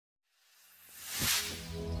Hi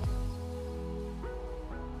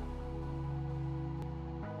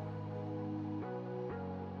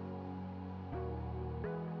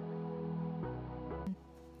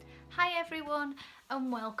everyone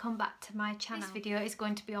and welcome back to my channel. This video is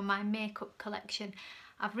going to be on my makeup collection.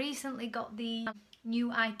 I've recently got the new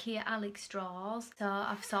IKEA Alex drawers, so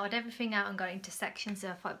I've sorted everything out and got it into sections so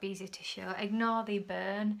I thought it'd be easier to show. Ignore the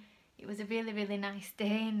burn. It was a really nice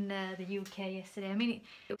day in the UK yesterday. I mean,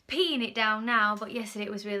 it was peeing it down now, but yesterday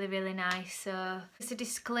it was really nice. So just a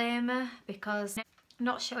disclaimer, because I'm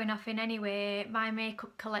not showing off in any way. My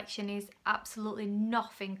makeup collection is absolutely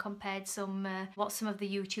nothing compared to what some of the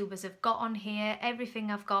YouTubers have got on here. Everything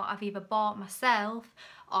I've got I've either bought myself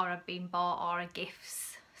or I've been bought or a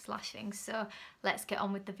gifts slash things. So let's get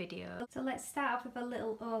on with the video. So let's start off with a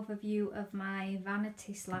little overview of my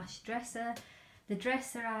vanity slash dresser. The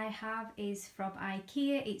dresser I have is from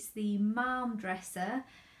IKEA. It's the Mom dresser.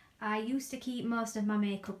 I used to keep most of my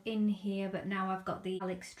makeup in here, but now I've got the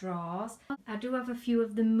Alex drawers. I do have a few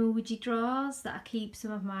of the Muji drawers that I keep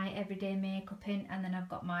some of my everyday makeup in, and then I've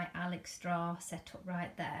got my Alex drawer set up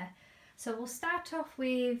right there. So we'll start off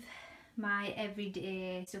with my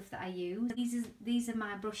everyday stuff that I use. These are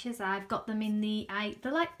my brushes. I've got them in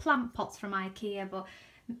they're like plant pots from IKEA, but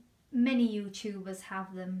many YouTubers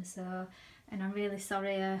have them, so, and I'm really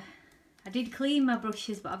sorry. I did clean my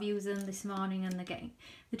brushes, but I've used them this morning and they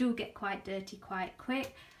do get quite dirty quite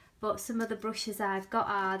quick. But some of the brushes I've got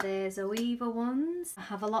are the Zoeva ones. I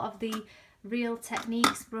have a lot of the Real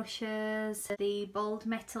Techniques brushes, the Bold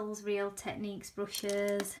Metals Real Techniques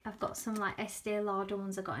brushes. I've got some like Estee Lauder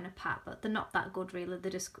ones I got in a pack, but they're not that good really.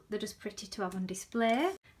 They're just pretty to have on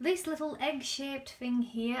display. This little egg-shaped thing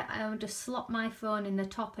here, I just slot my phone in the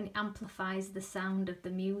top and it amplifies the sound of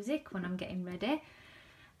the music when I'm getting ready.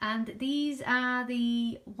 And these are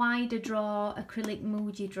the wider draw acrylic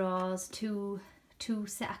Muji drawers, two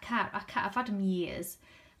set. I've had them years.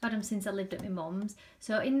 I've had them since I lived at my mum's.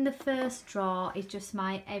 So in the first drawer is just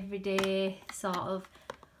my everyday sort of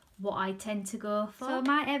what I tend to go for. So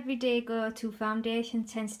my everyday go-to foundation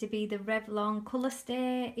tends to be the Revlon Colour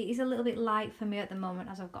Stay. It is a little bit light for me at the moment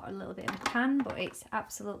as I've got a little bit of a tan, but it's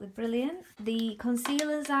absolutely brilliant. The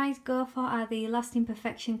concealers I go for are the Lasting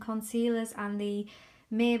Perfection concealers and the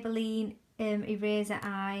Maybelline Eraser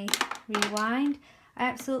Eye Rewind. I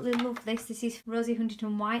absolutely love this. This is Rosie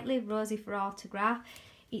Huntington Whiteley, Rosie for Autograph.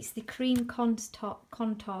 It's the cream contour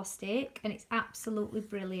stick and it's absolutely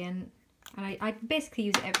brilliant. And I basically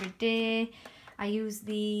use it every day. I use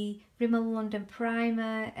the Rimmel London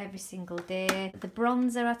Primer every single day. The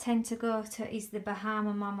bronzer I tend to go to is the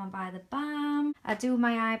Bahama Mama by The Balm. I do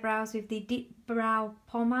my eyebrows with the Deep Brow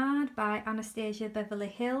Pomade by Anastasia Beverly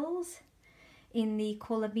Hills in the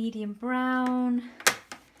colour medium brown.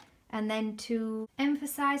 And then to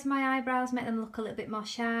emphasise my eyebrows, make them look a little bit more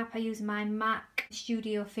sharp, I use my MAC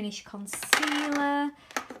Studio Finish Concealer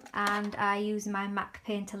and I use my MAC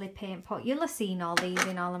Painterly Paint Pot. You'll have seen all these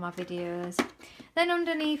in all of my videos. Then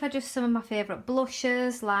underneath are just some of my favourite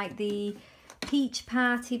blushes like the Peach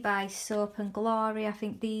Party by Soap and Glory. I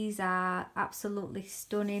think these are absolutely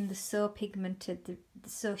stunning. They're so pigmented, they're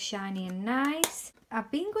so shiny and nice. I've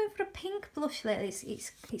been going for a pink blush lately.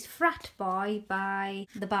 It's Frat Boy by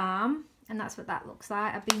The Balm, and that's what that looks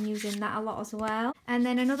like. I've been using that a lot as well. And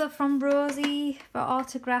then another from Rosie for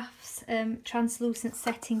Autographs, translucent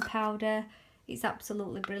setting powder. It's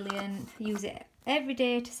absolutely brilliant. Use it every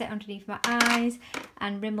day to set underneath my eyes,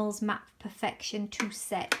 and Rimmel's Matte Perfection to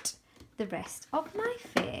set the rest of my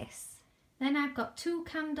face. Then I've got two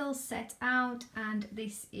candles set out, and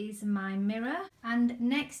this is my mirror. And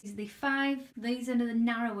next is these are the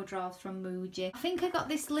narrower drawers from Muji. I think I got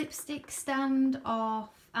this lipstick stand off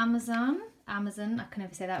Amazon, I can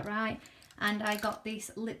never say that right. And I got this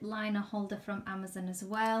lip liner holder from Amazon as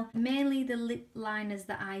well. Mainly the lip liners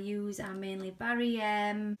that I use are mainly Barry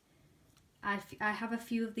M. I have a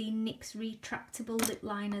few of the NYX retractable lip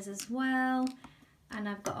liners as well. And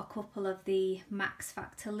I've got a couple of the Max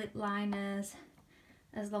Factor lip liners,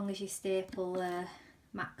 as long as you staple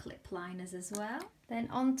MAC lip liners as well. Then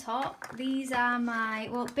on top, these are my,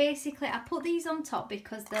 well basically I put these on top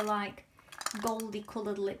because they're like goldy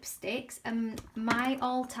coloured lipsticks, and my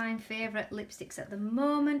all-time favourite lipsticks at the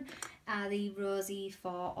moment are the Rosie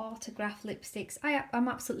for Autograph lipsticks. I'm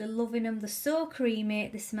absolutely loving them. They're so creamy,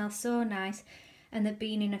 they smell so nice, and they've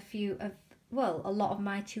been in a lot of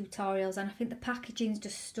my tutorials, and I think the packaging's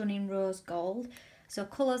just stunning rose gold. So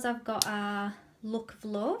colours I've got are Look of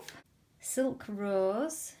Love, Silk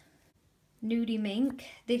Rose, Nudie Mink.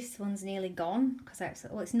 This one's nearly gone because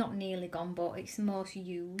it's not nearly gone, but it's most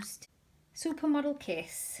used. Supermodel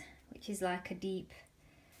Kiss, which is like a deep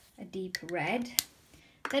a deep red.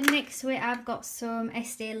 Then next to it I've got some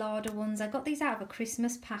Estee Lauder ones. I got these out of a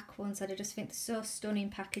Christmas pack once, and I just think they're so stunning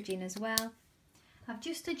packaging as well. I've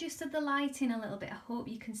just adjusted the lighting a little bit. I hope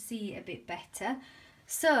you can see it a bit better.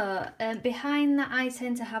 So behind that I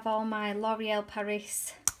tend to have all my L'Oreal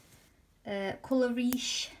Paris Colour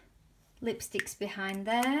Riche lipsticks behind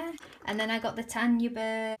there, and then I got the Tanya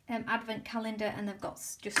Burr advent calendar, and they've got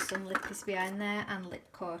just some lippies behind there and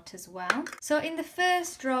lip coat as well. So in the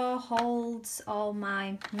first drawer holds all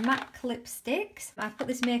my MAC lipsticks. I put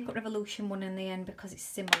this Makeup Revolution one in the end because it's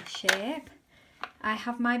similar shape. I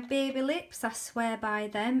have my Baby Lips, I swear by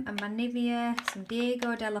them, and my Nivea, some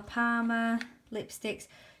Diego Della Palma lipsticks,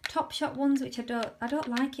 Topshop ones, which I don't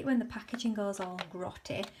like it when the packaging goes all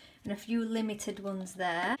grotty, and a few limited ones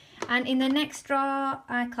there. And in the next drawer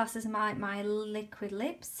I class as my liquid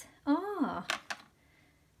lips. Oh,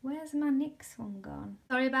 where's my NYX one gone?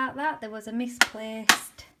 Sorry about that, there was a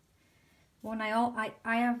misplaced one.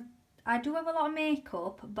 I do have a lot of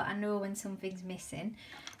makeup, but I know when something's missing.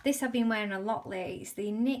 This I've been wearing a lot lately. It's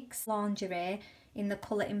the NYX lingerie in the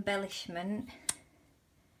colour Embellishment.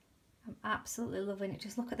 I'm absolutely loving it.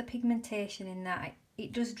 Just look at the pigmentation in that.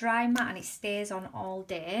 It does dry matte and it stays on all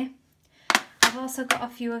day. I've also got a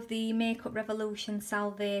few of the Makeup Revolution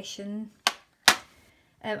Salvation.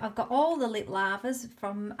 I've got all the lip lavas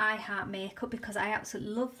from I Heart Makeup because I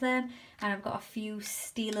absolutely love them, and I've got a few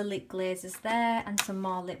Stila lip glazes there and some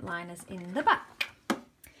more lip liners in the back.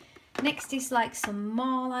 Next is like some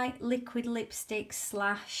more like liquid lipsticks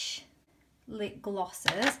slash lip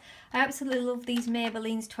glosses. I absolutely love these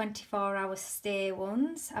Maybelline's 24-hour stay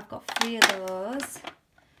ones. I've got 3 of those.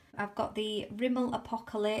 I've got the Rimmel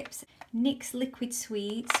Apocalypse NYX Liquid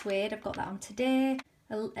Suede. I've got that on today.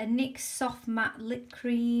 A NYX Soft Matte Lip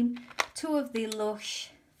Cream. 2 of the Lush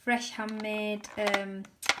Fresh Handmade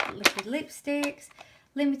liquid lipsticks.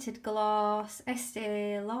 Limited Gloss.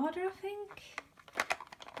 Estee Lauder, I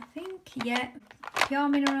think, yeah. Pure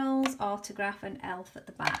Minerals, Autograph, and Elf at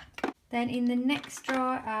the back. Then in the next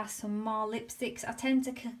drawer are some more lipsticks. I tend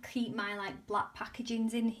to keep my like black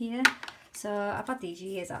packagings in here. So I've had these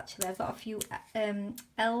years actually. I've got a few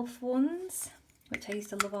Elf ones, which I used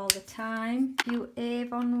to love all the time. A few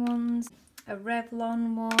Avon ones, a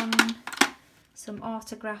Revlon one, some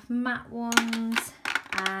Autograph matte ones,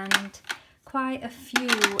 and quite a few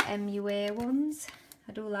MUA ones.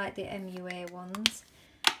 I do like the MUA ones.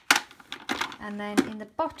 And then in the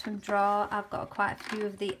bottom drawer I've got quite a few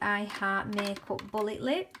of the I Heart Makeup Bullet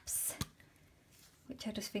Lips, which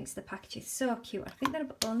I just think the package is so cute. I think they're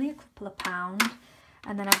only a couple of £.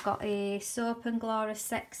 And then I've got a Soap & Glory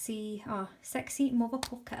Sexy Mother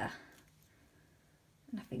Pucker,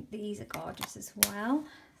 and I think these are gorgeous as well.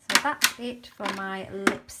 So that's it for my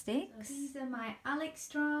lipsticks. So these are my Alex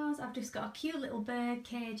straws. I've just got a cute little bird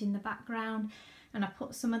cage in the background, and I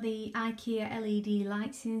put some of the IKEA LED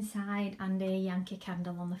lights inside and a Yankee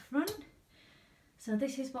candle on the front. So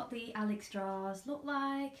this is what the Alex straws look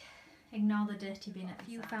like. Ignore the dirty bin. A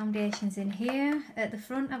few foundations in here. At the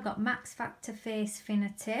front I've got Max Factor Face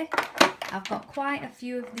Finity. I've got quite a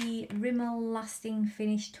few of the Rimmel Lasting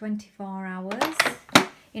Finish 24 Hours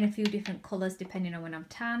in a few different colours depending on when I'm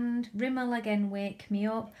tanned. Rimmel again, Wake Me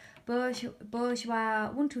Up. Bourjois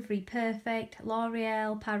 123 Perfect.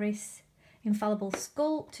 L'Oreal Paris Infallible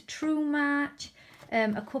Sculpt. True Match.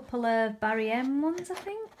 A couple of Barry M ones, I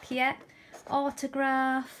think. Yeah.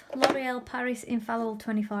 Autograph, L'Oreal Paris Infallible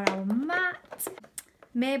 24-Hour Matte,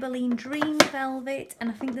 Maybelline Dream Velvet, and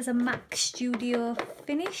I think there's a MAC Studio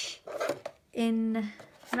Finish in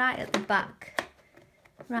right at the back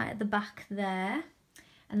there.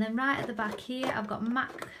 And then right at the back here I've got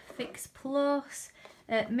MAC Fix Plus,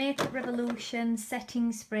 Makeup Revolution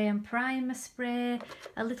Setting Spray and Primer Spray,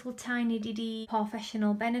 a little tiny Diddy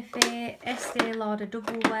Professional Benefit, Estee Lauder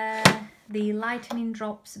Double Wear, the Lightening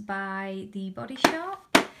Drops by The Body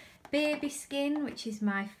Shop, Baby Skin, which is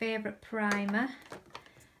my favourite primer,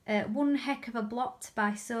 One Heck of a Blot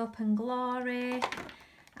by Soap & Glory.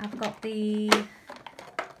 I've got the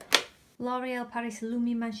L'Oreal Paris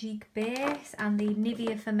Lumi Magique Base and the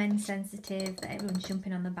Nivea for Men Sensitive that everyone's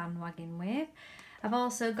jumping on the bandwagon with. I've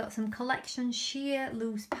also got some Collection Sheer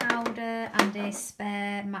Loose Powder and a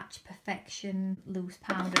Spare Match Perfection Loose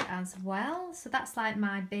Powder as well. So that's like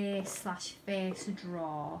my base slash face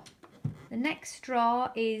drawer. The next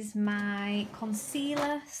drawer is my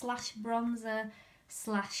concealer slash bronzer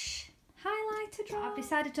slash highlighter drawer. I've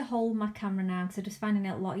decided to hold my camera now because I'm just finding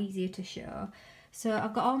it a lot easier to show. So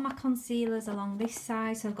I've got all my concealers along this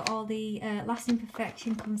side. So I've got all the Lasting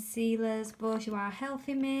Perfection concealers, Bourjois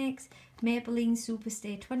Healthy Mix, Maybelline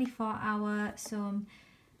Superstay 24 Hour, some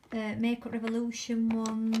Makeup Revolution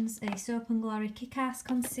ones, a Soap and Glory Kick-Ass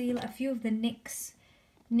concealer, a few of the NYX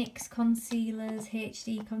concealers,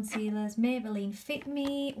 HD concealers, Maybelline Fit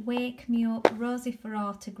Me, Wake Me Up, Rosy for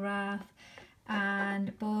Autograph,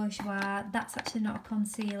 and Bourjois. That's actually not a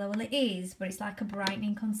concealer. Well, it is, but it's like a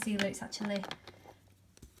brightening concealer. It's actually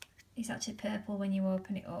purple when you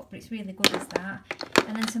open it up, but it's really good as that.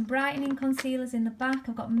 And then some brightening concealers in the back.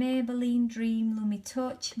 I've got Maybelline Dream Lumi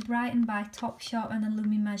Touch, Brighten by Topshop, and the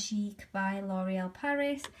Lumi Magique by L'Oreal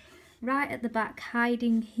Paris. Right at the back,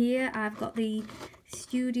 hiding here, I've got the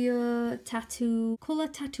Studio Tattoo Colour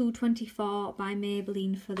Tattoo 24 by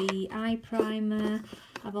Maybelline for the eye primer.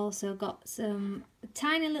 I've also got a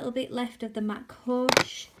tiny little bit left of the MAC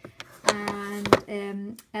Hush and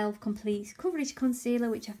e.l.f. Complete Coverage Concealer,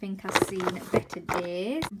 which I think I've seen better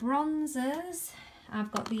days. Bronzers,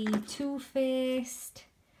 I've got the Too Faced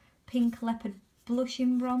Pink Leopard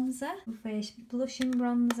Blushing Bronzer.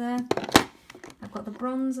 I've got the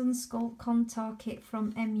Bronze and Sculpt Contour Kit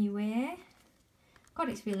from MUA. God,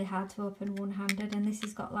 it's really hard to open one-handed, and this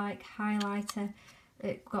has got like highlighter.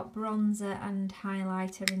 It's got bronzer and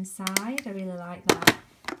highlighter inside. I really like that.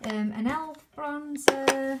 An e.l.f.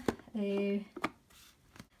 bronzer, a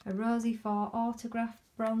Rosy for Autograph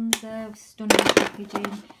bronzer, stunning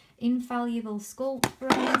packaging. Infallible Sculpt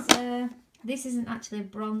bronzer. This isn't actually a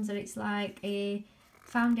bronzer, it's like a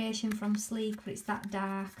foundation from Sleek, but it's that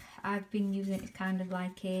dark. I've been using it as kind of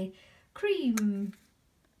like a cream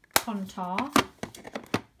contour.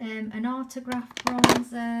 An Autograph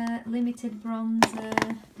bronzer, Limited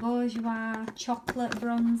bronzer, Bourjois chocolate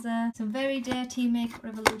bronzer, some very dirty Makeup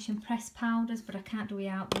Revolution press powders, but I can't do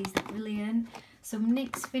without these, they're brilliant. Some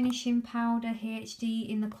NYX finishing powder HD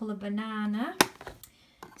in the colour Banana.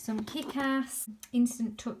 Some Kick-Ass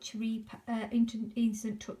Instant Touch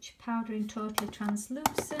powder in Totally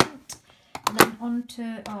Translucent. And then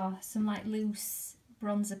onto some like loose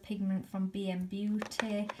bronzer pigment from BM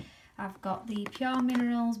Beauty. I've got the Pure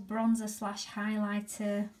Minerals bronzer slash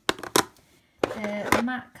highlighter,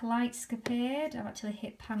 MAC Lightscapade. I've actually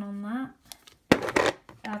hit pan on that.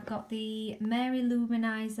 I've got the Mary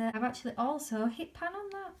Luminizer. I've actually also hit pan on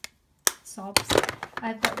that. Sobs.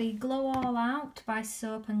 I've got the Glow All Out by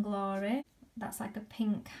Soap and Glory. That's like a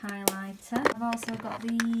pink highlighter. I've also got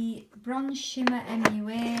the Bronze Shimmer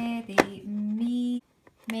MUA, the Me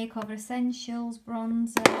Makeover Essentials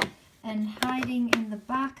bronzer. And hiding in the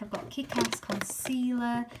back, I've got Kick-Ass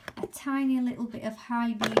Concealer, a tiny little bit of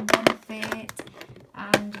High Beam Benefit,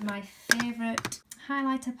 and my favourite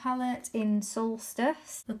highlighter palette in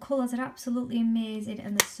Solstice. The colours are absolutely amazing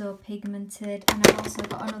and they're so pigmented. And I've also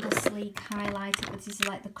got another Sleek highlighter, but this is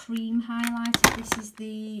like the cream highlighter. This is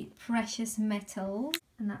the Precious Metals,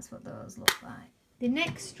 and that's what those look like. The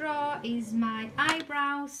next drawer is my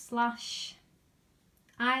eyebrow slash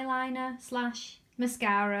eyeliner slash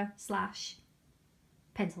mascara slash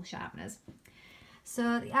pencil sharpeners.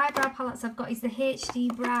 So the eyebrow palettes I've got is the HD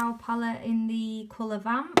Brow palette in the colour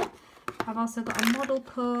Vamp. I've also got a Model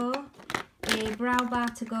Co, a Brow Bar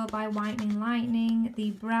to Go by Whitening Lightning,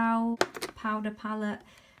 the Brow Powder palette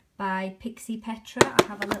by Pixie Petra. I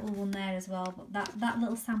have a little one there as well, but that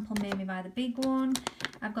little sample made me buy the big one.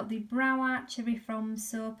 I've got the Brow Archery from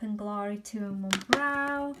Soap and Glory 2-in-1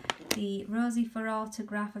 Brow, the Rosy for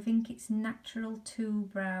Autograph, I think it's Natural 2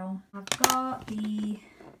 Brow. I've got the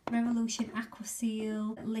Revolution Aqua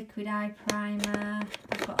Seal Liquid Eye Primer.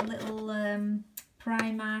 I've got a little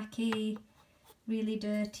Primarky Really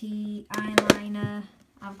Dirty eyeliner.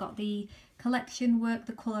 I've got the Collection Work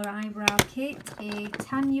the Colour Eyebrow Kit, a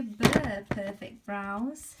Tanya Burr Perfect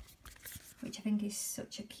Brows, which I think is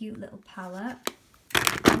such a cute little palette.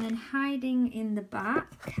 And then hiding in the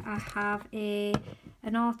back, I have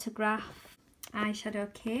an Autograph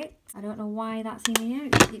eyeshadow kit. I don't know why that's in here.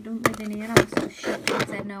 It doesn't live in here. I was so shocked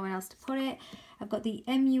because I had nowhere else to put it. I've got the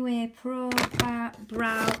MUA Pro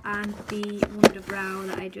Brow and the Wonder Brow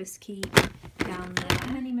that I just keep down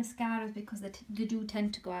there. Many mascaras because they do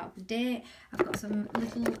tend to go out of date. I've got some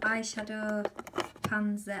little eyeshadow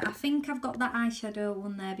pans there. I think I've got that eyeshadow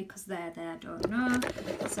one there because they're there, I don't know.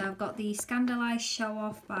 So I've got the Scandalise Show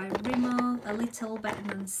Off by Rimmel, a Little Better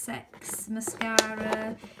Than Sex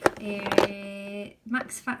mascara, a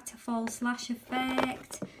Max Factor False Lash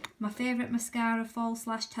Effect, my favourite mascara False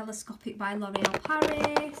Lash Telescopic by L'Oreal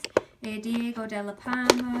Paris, a Diego Della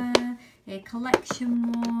Palma, a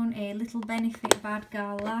collection one, a Little Benefit Bad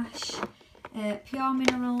Girl Lash, Pure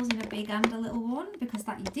Minerals in a big and a little one, because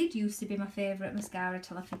that did used to be my favourite mascara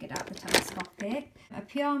till I figured out the telescopic. A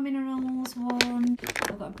Pure Minerals one,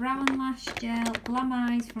 I've got a Brow and Lash Gel, Glam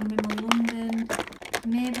Eyes from Rimmel London,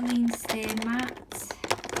 Maybelline Stay Matte,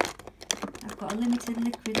 I've got a limited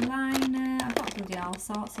liquid liner. I've got bloody all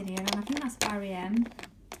sorts in here, and I think that's Barry M.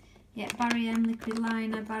 Yeah, Barry M liquid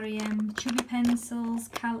liner, Barry M chubby pencils,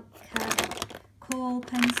 Kohl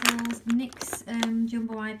pencils, NYX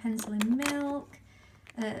Jumbo Eye pencil in milk,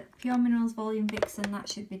 Pure Minerals Volume Vixen, that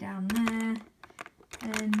should be down there,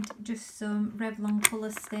 and just some Revlon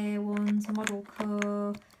Colour Stay ones, Model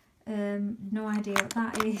Co, no idea what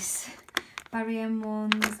that is, Barry M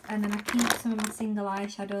ones, and then I keep some of my single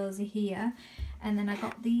eyeshadows here. And then I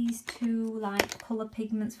got these two like colour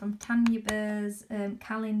pigments from Tanya Burr's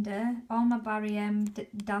calendar. All my Barry M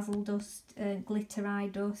Dazzle Dust, Glitter Eye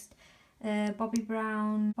Dust, Bobbi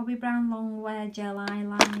Brown Long Wear Gel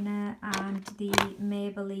Eyeliner, and the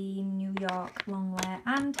Maybelline New York Long Wear.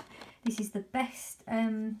 And this is the best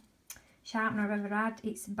sharpener I've ever had.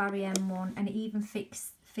 It's Barry M one, and it even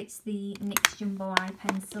fits the NYX Jumbo Eye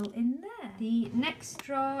Pencil in there. The next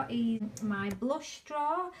drawer is my blush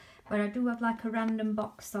drawer, where I do have like a random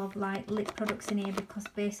box of like lip products in here because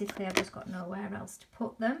basically I've just got nowhere else to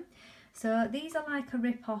put them. So these are like a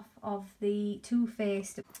rip-off of the Too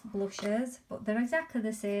Faced blushes, but they're exactly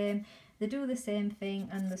the same. They do the same thing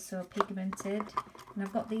and they're so pigmented. And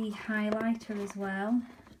I've got the highlighter as well.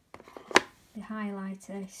 The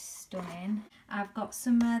highlighter is stunning. I've got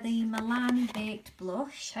some of the Milani Baked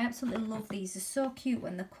Blush. I absolutely love these. They're so cute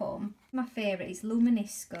when they come. My favourite is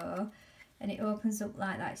Luminisco, and it opens up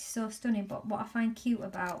like that. It's so stunning. But what I find cute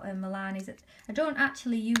about Milani is that I don't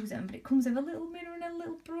actually use them, but it comes with a little mirror and a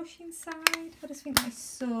little brush inside. I just think that's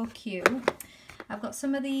so cute. I've got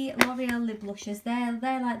some of the L'Oreal lip blushes. They're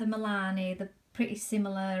like the Milani. They're pretty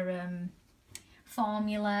similar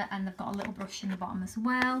formula, and they've got a little brush in the bottom as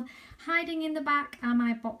well. Hiding in the back are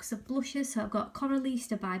my box of blushes. So I've got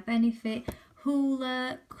Coralista by Benefit,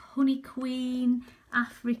 Hula, Honey Queen,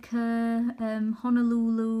 Africa,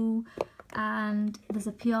 Honolulu, and there's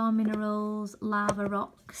a Pure Minerals Lava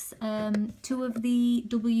Rocks, two of the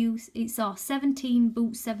 17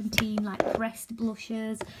 Boot 17 like pressed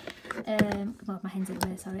blushes, well my hand's in the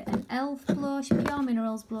way, sorry, an Elf blush, Pure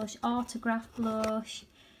Minerals blush, Autograph blush,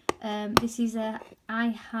 this is a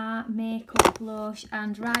I Heart makeup blush,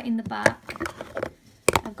 and right in the back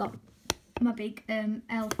I've got my big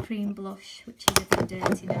Elf cream blush, which is a bit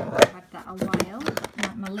dirty now, I've had that a while.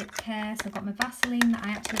 Like my lip care, so I've got my Vaseline that I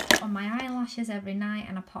actually put on my eyelashes every night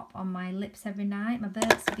and I pop on my lips every night, my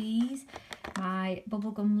Burt's Bees, my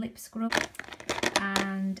bubblegum lip scrub,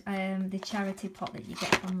 and the charity pot that you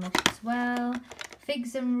get from Lush as well.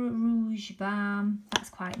 Figs and Rouge Balm, that's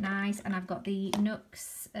quite nice, and I've got the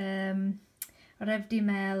NYX Rêve de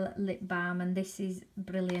Mel lip balm, and this is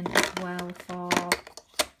brilliant as well for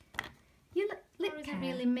your lip care. Isn't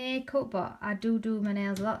really makeup, but I do my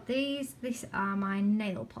nails a lot. These are my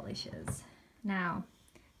nail polishes. Now,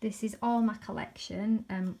 this is all my collection,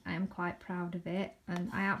 and I am quite proud of it, and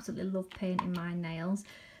I absolutely love painting my nails.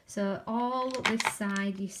 So all up this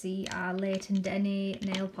side you see are Leighton Denny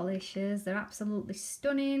nail polishes. They're absolutely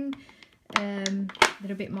stunning. They're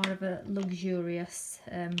a bit more of a luxurious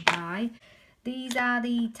buy. These are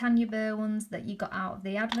the Tanya Burr ones that you got out of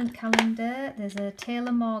the advent calendar. There's a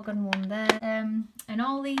Taylor Morgan one there. And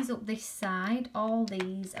all these up this side, all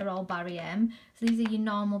these are all Barry M. So these are your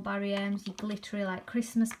normal Barry M's, your glittery like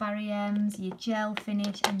Christmas Barry M's, your gel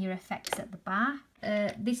finish, and your effects at the back.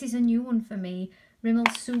 This is a new one for me,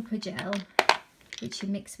 Rimmel Super Gel, which you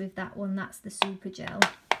mix with that one, that's the Super Gel.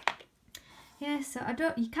 Yeah, so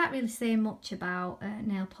you can't really say much about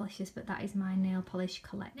nail polishes, but that is my nail polish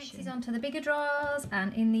collection. Next is onto the bigger drawers,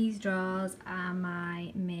 and in these drawers are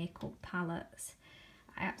my makeup palettes.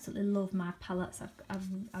 I absolutely love my palettes.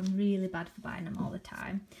 I'm really bad for buying them all the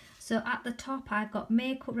time. So at the top I've got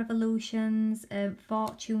Makeup Revolution's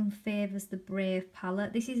Fortune Favours the Brave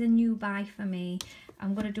palette. This is a new buy for me.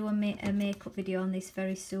 I'm going to do a makeup video on this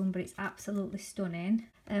very soon, but it's absolutely stunning.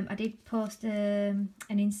 I did post an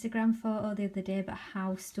Instagram photo the other day, but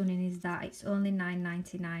how stunning is that? It's only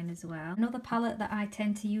 $9.99 as well. Another palette that I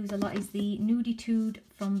tend to use a lot is the Nuditude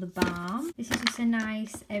from the Balm. This is just a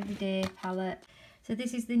nice everyday palette. So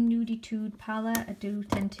this is the Nuditude palette. I do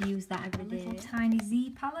tend to use that every day. A little tiny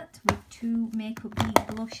Z palette with 2 Makeup Geek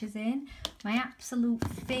blushes in. My absolute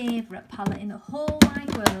favourite palette in the whole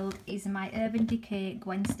wide world is my Urban Decay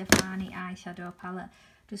Gwen Stefani eyeshadow palette.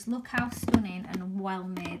 Just look how stunning and well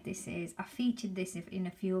made this is. I featured this in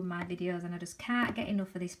a few of my videos, and I just can't get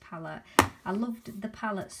enough of this palette. I loved the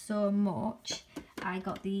palette so much. I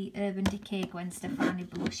got the Urban Decay Gwen Stefani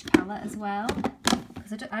blush palette as well.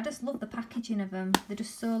 I just love the packaging of them. They're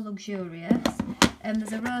just so luxurious.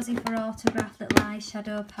 There's a Rosie for Autograph little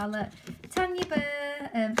eyeshadow palette. Tanya Burr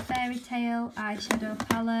Fairy Tale eyeshadow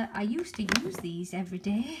palette. I used to use these every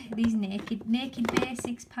day. These Naked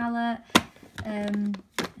Basics palette.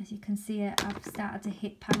 As you can see, I've started to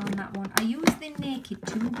hit pan on that one. I use the Naked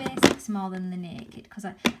 2 Basics more than the Naked because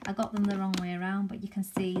I got them the wrong way around, but you can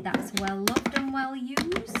see that's well loved and well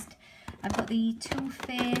used. I've got the Too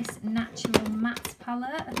Faced Natural Matte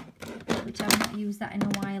palette, which I've not used that in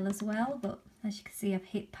a while as well, but as you can see, I've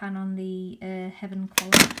hit pan on the Heaven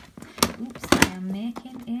colour. Oops, I am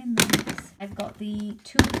making a mess. I've got the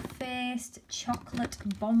Too Faced Chocolate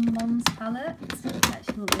Bonbons palette, which I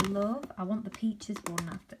absolutely love. I want the peaches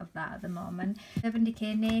one of that at the moment. Urban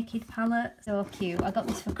Decay Naked palette, so cute. I got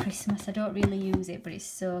this for Christmas. I don't really use it, but it's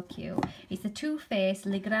so cute. It's the Too Faced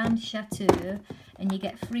Le Grand Chateau, and you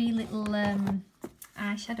get 3 little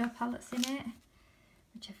eyeshadow palettes in it,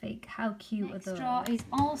 which I think, how cute are those? Drawer is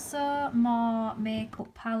also more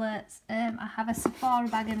makeup palettes. I have a Sephora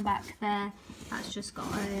bag in the back there. That's just got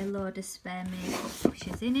a load of spare makeup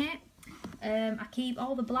brushes in it. I keep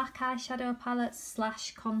all the black eyeshadow palettes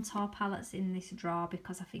 / contour palettes in this drawer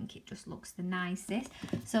because I think it just looks the nicest.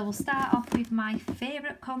 So we'll start off with my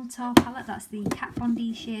favourite contour palette. That's the Kat Von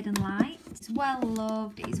D Shade and Light. It's well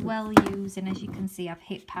loved, it's well used, and as you can see, I've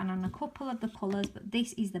hit pan on a couple of the colours, but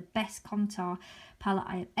this is the best contour palette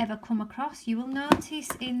I have ever come across. You will notice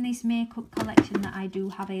in this makeup collection that I do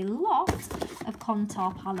have a lot of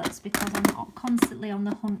contour palettes because I'm not constantly on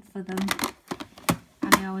the hunt for them.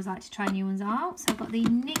 I always like to try new ones out. So I've got the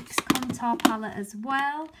NYX contour palette as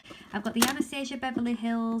well. I've got the Anastasia Beverly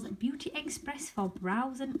Hills Beauty Express for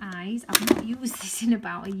brows and eyes. I've not used this in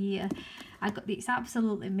about a year. It's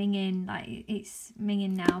absolutely minging, like it's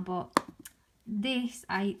minging now, but this,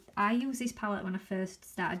 I used this palette when I first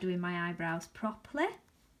started doing my eyebrows properly.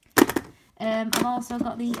 I've also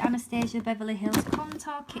got the Anastasia Beverly Hills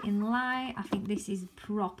Contour Kit in Light. I think this is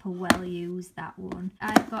proper well used, that one.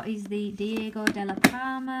 I've got is the Diego Della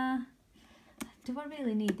Palma. Do I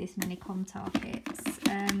really need this many contour kits?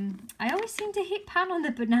 I always seem to hit pan on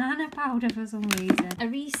the banana powder for some reason. A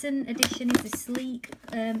recent addition is the Sleek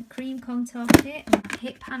Cream Contour Kit. I've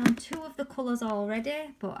hit pan on 2 of the colours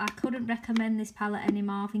already, but I couldn't recommend this palette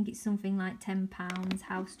anymore. I think it's something like £10.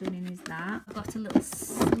 How stunning is that? I've got a little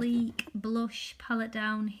Sleek blush palette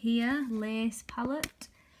down here, lace palette.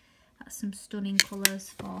 That's some stunning colours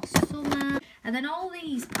for summer. And then all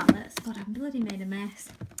these palettes, God, I've bloody made a mess.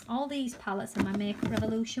 All these palettes are my Makeup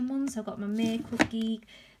Revolution ones. So I've got my Makeup Geek,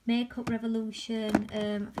 Makeup Revolution,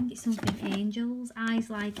 I think it's something Angels, Eyes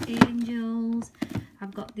Like Angels.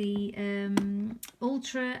 I've got the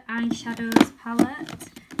Ultra Eyeshadows palette,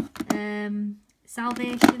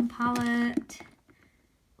 Salvation palette,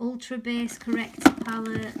 Ultra Base Corrector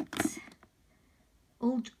palette,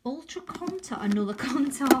 Ultra Contour, another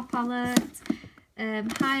contour palette,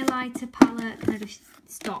 highlighter palette. Can I just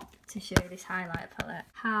stop to show you this highlighter palette?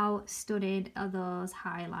 How stunning are those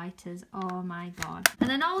highlighters? Oh my god. And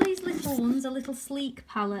then all these little ones, a little sleek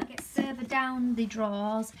palette. Get further down the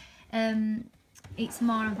drawers, it's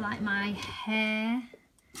more of like my hair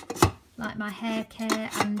care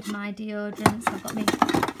and my deodorants. I've got my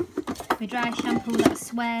dry shampoo that I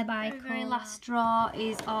swear by. The very last drawer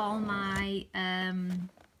is all my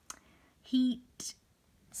heat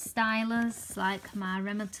stylers, like my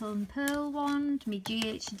Remington Pearl wand, my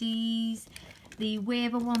GHDs, the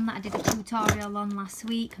Waver one that I did a tutorial on last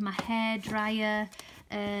week, my hair dryer.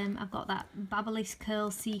 I've got that Babyliss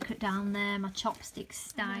Curl Secret down there, my chopstick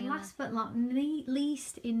styler. And last but not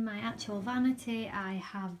least, in my actual vanity, I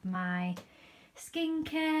have my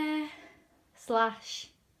skincare /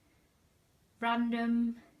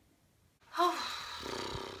 random.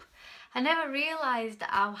 I never realised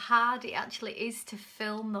how hard it actually is to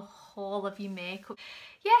film the whole of your makeup.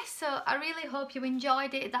 Yes, so I really hope you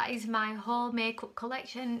enjoyed it. That is my whole makeup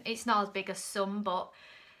collection. It's not as big as some, but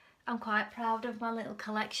I'm quite proud of my little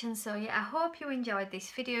collection. So yeah, I hope you enjoyed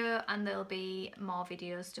this video, and there'll be more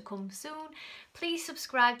videos to come soon. Please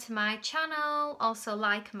subscribe to my channel, also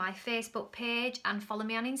like my Facebook page and follow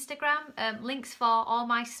me on Instagram. Links for all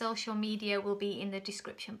my social media will be in the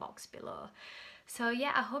description box below. So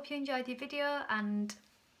yeah, I hope you enjoyed the video, and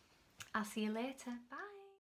I'll see you later. Bye.